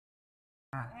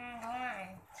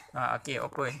Okay,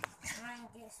 open.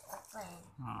 Just open.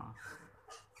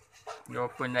 You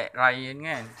open like Ryan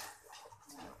kan?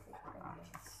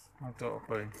 Untuk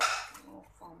open.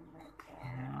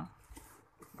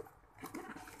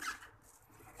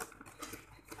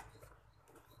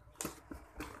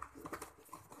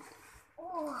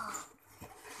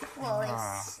 Wow,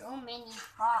 it's so many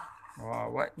parts. Wow,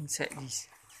 what inside this?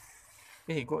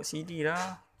 Got CD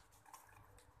lah.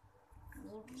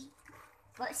 Maybe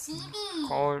got CD.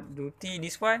 Call Duty,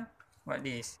 this one? What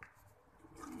this?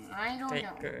 I don't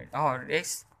know.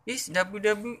 This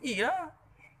WWE lah.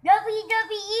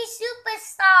 WWE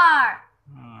Superstar.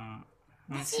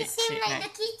 This is same like the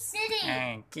Kid CD.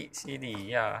 Kid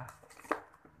CD, yeah.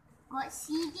 Got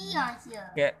CD on here.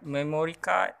 Get memory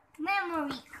card.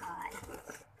 Memory card.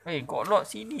 Got a lot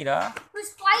CD lah.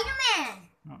 Who's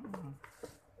Spider-Man?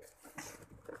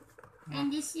 And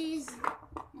this is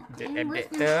the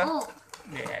adapter.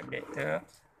 The adapter.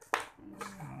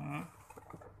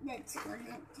 Let's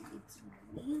connect to the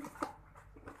TV.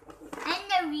 And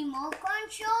the remote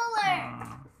controller.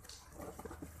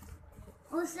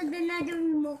 Also another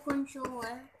remote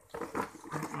controller.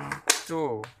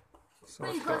 So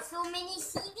you got so many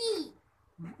CD.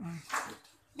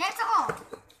 That's all.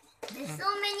 There's so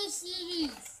many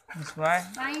CDs. This one?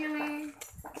 Spider-Man.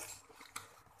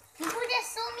 There's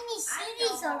so many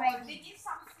CDs already. They give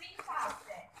some free files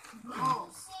there. Oh.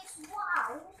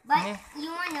 Wow. But you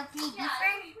want to play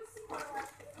different?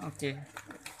 Okay.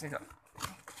 Tengok.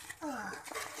 I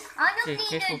want to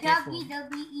play the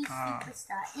WWE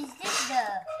Superstar. Is this the...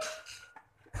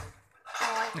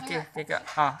 Okay, tengok.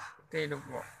 Okay, look.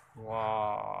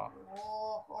 Wow.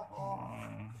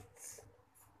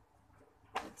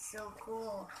 It's so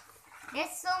cool.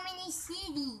 There's so many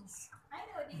CDs. I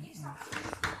know, they give some free.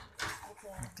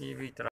 TV